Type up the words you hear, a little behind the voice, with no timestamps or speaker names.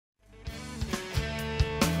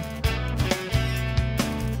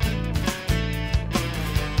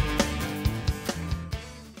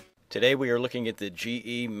Today we are looking at the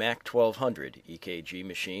GE Mac 1200 EKG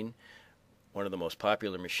machine, one of the most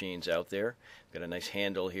popular machines out there. Got a nice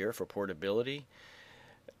handle here for portability.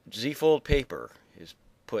 Z-fold paper is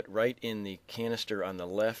put right in the canister on the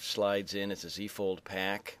left, slides in. It's a Z-fold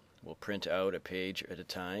pack. We'll print out a page at a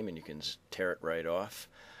time and you can tear it right off.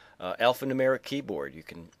 Alphanumeric keyboard. You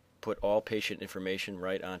can put all patient information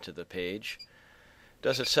right onto the page.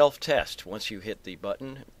 Does a self-test. Once you hit the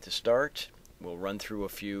button to start, we'll run through a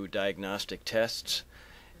few diagnostic tests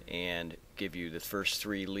and give you the first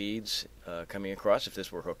three leads coming across if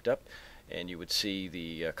this were hooked up, and you would see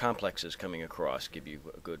the complexes coming across, give you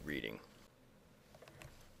a good reading.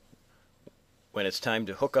 When it's time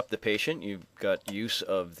to hook up the patient, you've got use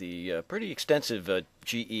of the pretty extensive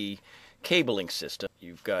GE cabling system.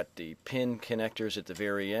 You've got the pin connectors at the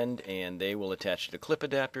very end, and they will attach to the clip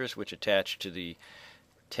adapters, which attach to the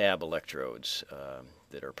tab electrodes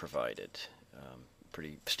that are provided.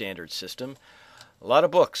 Pretty standard system. A lot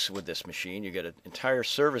of books with this machine. You get an entire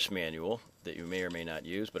service manual that you may or may not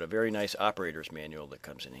use, but a very nice operator's manual that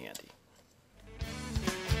comes in handy.